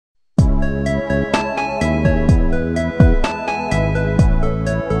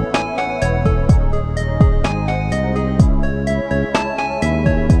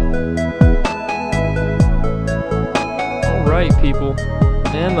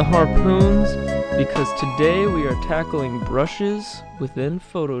the harpoons because today we are tackling brushes within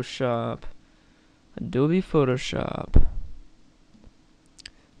Photoshop. Adobe Photoshop.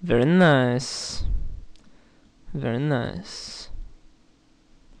 Very nice. Very nice.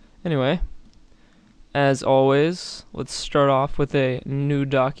 Anyway, as always, let's start off with a new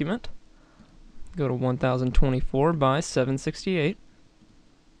document. Go to 1024 by 768.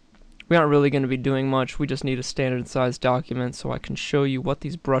 We aren't really going to be doing much. We just need a standard size document so I can show you what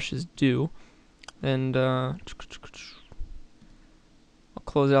these brushes do. And I'll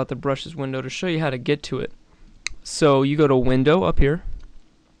close out the brushes window to show you how to get to it. So you go to Window up here,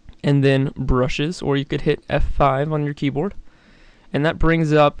 and then Brushes, or you could hit F5 on your keyboard, and that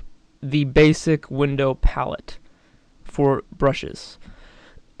brings up the basic window palette for brushes.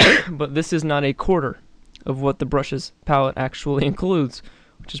 But this is not a quarter of what the brushes palette actually includes,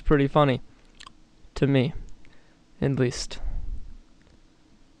 which is pretty funny to me, at least.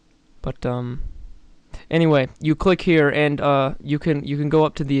 But anyway, you click here, and you can go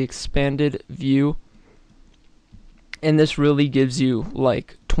up to the expanded view, and this really gives you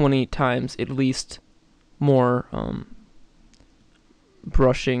like 20 times at least more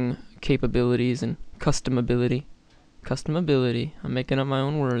brushing capabilities and customability. I'm making up my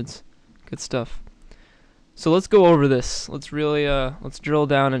own words. Good stuff. So let's go over this. Let's really let's drill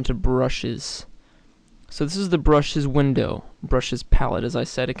down into brushes. So this is the brushes window, brushes palette. As I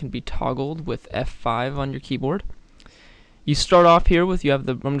said, it can be toggled with F5 on your keyboard. You start off here with, you have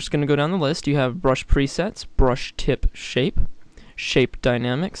the, I'm just going to go down the list. You have brush presets, brush tip shape, shape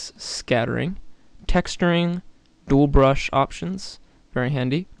dynamics, scattering, texturing, dual brush options, very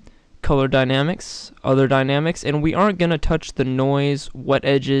handy, color dynamics, other dynamics, and we aren't going to touch the noise, wet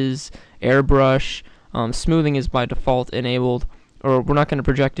edges, airbrush. Smoothing is by default enabled, or we're not going to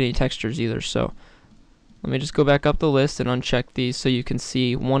project any textures either. So let me just go back up the list and uncheck these so you can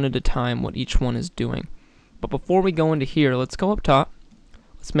see one at a time what each one is doing. But before we go into here, let's go up top.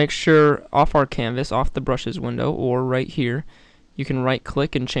 Let's make sure off our canvas, off the brushes window, or right here, you can right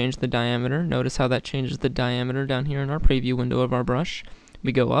click and change the diameter. Notice how that changes the diameter down here in our preview window of our brush.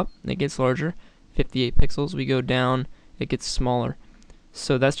 We go up, it gets larger, 58 pixels. We go down, it gets smaller.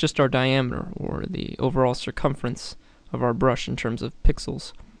 So that's just our diameter, or the overall circumference of our brush in terms of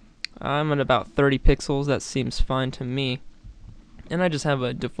pixels. I'm at about 30 pixels. That seems fine to me. And I just have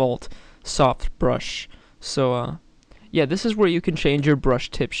a default soft brush. So yeah, this is where you can change your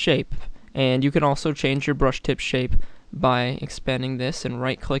brush tip shape. And you can also change your brush tip shape by expanding this and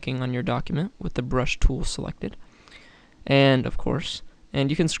right clicking on your document with the brush tool selected. And of course, and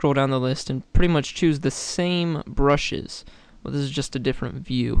you can scroll down the list and pretty much choose the same brushes. Well, this is just a different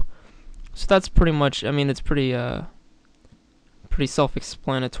view. So that's pretty much, I mean, it's pretty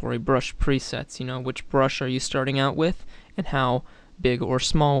self-explanatory. Brush presets, you know, which brush are you starting out with and how big or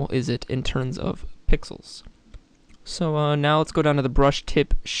small is it in terms of pixels. So now let's go down to the brush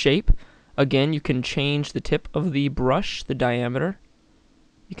tip shape. Again, you can change the tip of the brush, the diameter.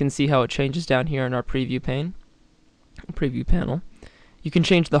 You can see how it changes down here in our preview panel. You can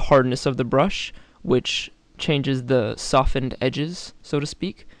change the hardness of the brush, which changes the softened edges, so to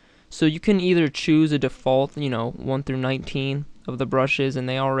speak. So you can either choose a default, you know, 1 through 19 of the brushes, and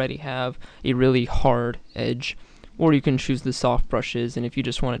they already have a really hard edge, or you can choose the soft brushes, and if you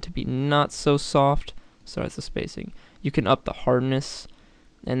just want it to be not so soft, sorry, it's the spacing, you can up the hardness,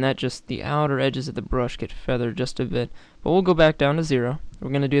 and that just, the outer edges of the brush get feathered just a bit. But we'll go back down to 0. We're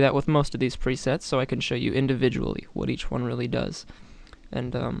going to do that with most of these presets so I can show you individually what each one really does.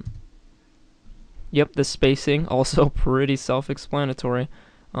 And yep, the spacing, also pretty self-explanatory.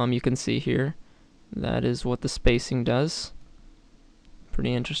 You can see here, that is what the spacing does.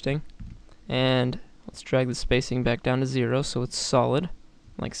 Pretty interesting. And let's drag the spacing back down to 0 so it's solid,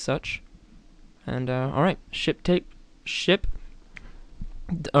 like such. And alright, shape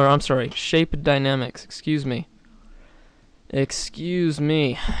dynamics, excuse me,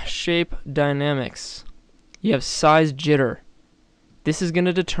 shape dynamics. You have size jitter. This is going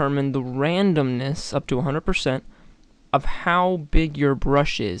to determine the randomness up to 100% of how big your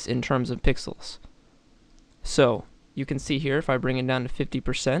brush is in terms of pixels. So you can see here, if I bring it down to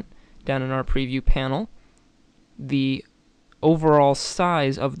 50% down in our preview panel, the overall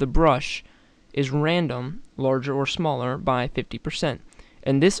size of the brush is random, larger or smaller, by 50%.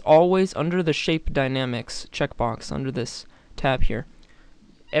 And this always under the shape dynamics checkbox under this tab here.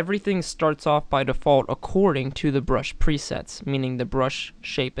 Everything starts off by default according to the brush presets, meaning the brush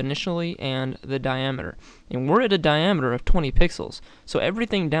shape initially and the diameter. And we're at a diameter of 20 pixels, so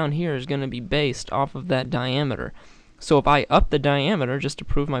everything down here is going to be based off of that diameter. So if I up the diameter, just to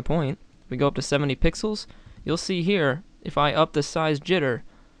prove my point, we go up to 70 pixels, you'll see here, if I up the size jitter,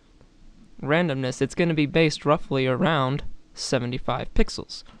 randomness, it's going to be based roughly around 75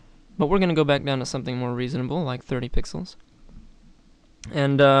 pixels. But we're going to go back down to something more reasonable, like 30 pixels.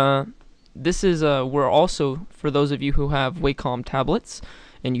 And this is, we're also, for those of you who have Wacom tablets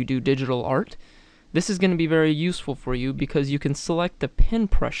and you do digital art, this is going to be very useful for you because you can select the pen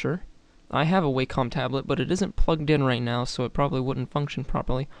pressure. I have a Wacom tablet, but it isn't plugged in right now, so it probably wouldn't function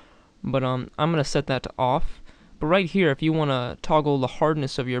properly. But I'm going to set that to off. But right here, if you want to toggle the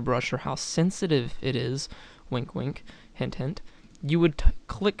hardness of your brush or how sensitive it is, wink wink, hint hint, you would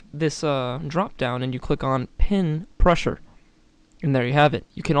click this drop down and you click on pen pressure. And there you have it.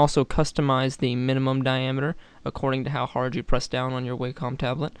 You can also customize the minimum diameter according to how hard you press down on your Wacom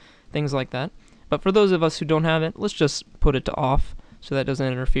tablet, things like that. But for those of us who don't have it, let's just put it to off so that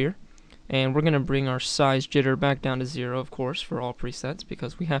doesn't interfere. And we're going to bring our size jitter back down to 0, of course, for all presets,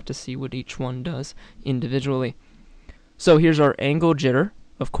 because we have to see what each one does individually. So here's our angle jitter.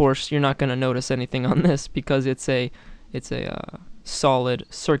 Of course, you're not going to notice anything on this because it's a solid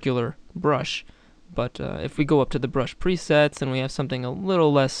circular brush. But if we go up to the brush presets and we have something a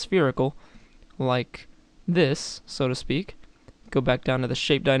little less spherical, like this, so to speak, go back down to the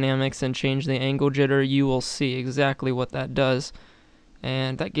shape dynamics and change the angle jitter, you will see exactly what that does.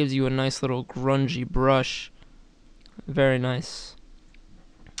 And that gives you a nice little grungy brush. Very nice.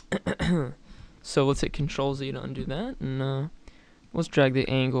 So let's hit Control Z to undo that, and let's drag the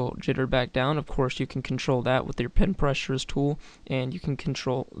angle jitter back down. Of course, you can control that with your pen pressures tool, and you can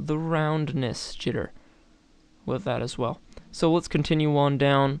control the roundness jitter with that as well. So let's continue on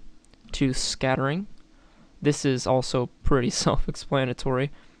down to scattering. This is also pretty self-explanatory.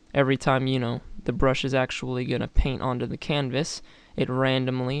 Every time, you know, the brush is actually going to paint onto the canvas, it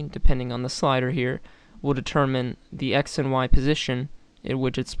randomly, depending on the slider here, will determine the X and Y position in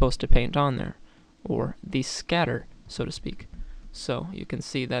which it's supposed to paint on there, or the scatter, so to speak. So you can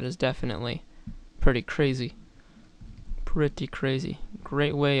see that is definitely pretty crazy. Pretty crazy.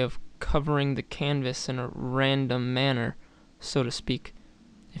 Great way of covering the canvas in a random manner, so to speak,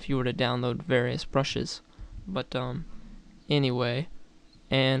 if you were to download various brushes. But anyway,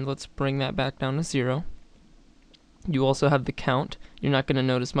 and let's bring that back down to 0. You also have the count. You're not going to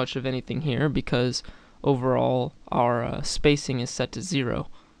notice much of anything here because overall our spacing is set to 0.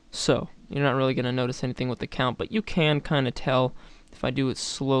 So you're not really going to notice anything with the count, but you can kind of tell if I do it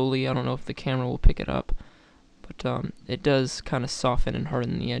slowly. I don't know if the camera will pick it up, but it does kind of soften and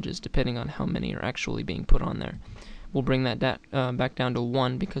harden the edges depending on how many are actually being put on there. We'll bring that back down to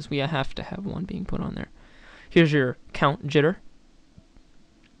 1 because we have to have 1 being put on there. Here's your count jitter.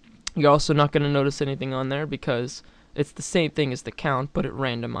 You're also not going to notice anything on there because it's the same thing as the count, but it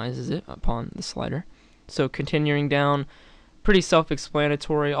randomizes it upon the slider. So continuing down, pretty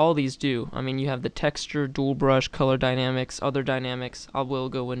self-explanatory. All these do. I mean, you have the texture, dual brush, color dynamics, other dynamics. I will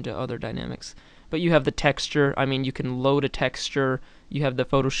go into other dynamics. But you have the texture. I mean, you can load a texture. You have the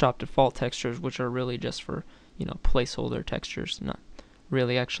Photoshop default textures, which are really just for, you know, placeholder textures, not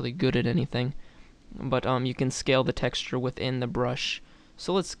really actually good at anything. But you can scale the texture within the brush.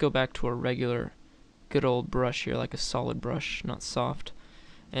 So let's go back to a regular good old brush here, like a solid brush, not soft.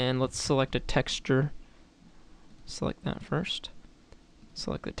 And let's select a texture. Select that first.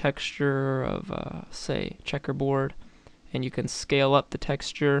 Select the texture of, say, checkerboard. And you can scale up the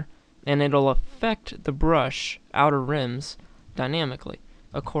texture, and it'll affect the brush outer rims dynamically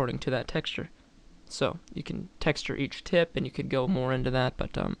according to that texture. So you can texture each tip, and you could go more into that,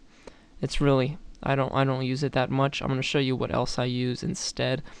 but it's really, I don't use it that much. I'm going to show you what else I use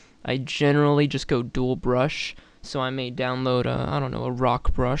instead. I generally just go dual brush, so I may download I don't know, a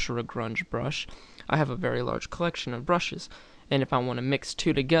rock brush or a grunge brush. I have a very large collection of brushes, and if I want to mix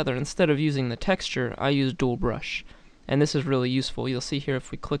two together, instead of using the texture, I use dual brush. And this is really useful. You'll see here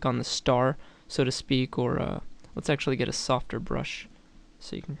if we click on the star, so to speak, or let's actually get a softer brush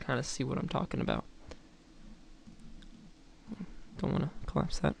so you can kind of see what I'm talking about. Don't want to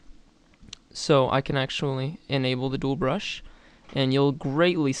collapse that. So I can actually enable the dual brush, and you'll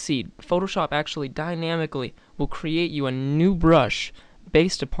greatly see Photoshop actually dynamically will create you a new brush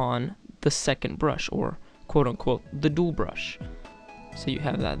based upon the second brush, or quote-unquote the dual brush. So you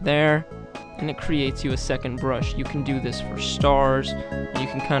have that there, and it creates you a second brush. You can do this for stars, and you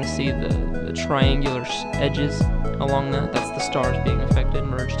can kind of see the triangular edges along that. That's the stars being affected,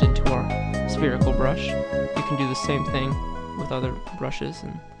 merged into our spherical brush. You can do the same thing with other brushes,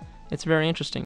 and it's very interesting.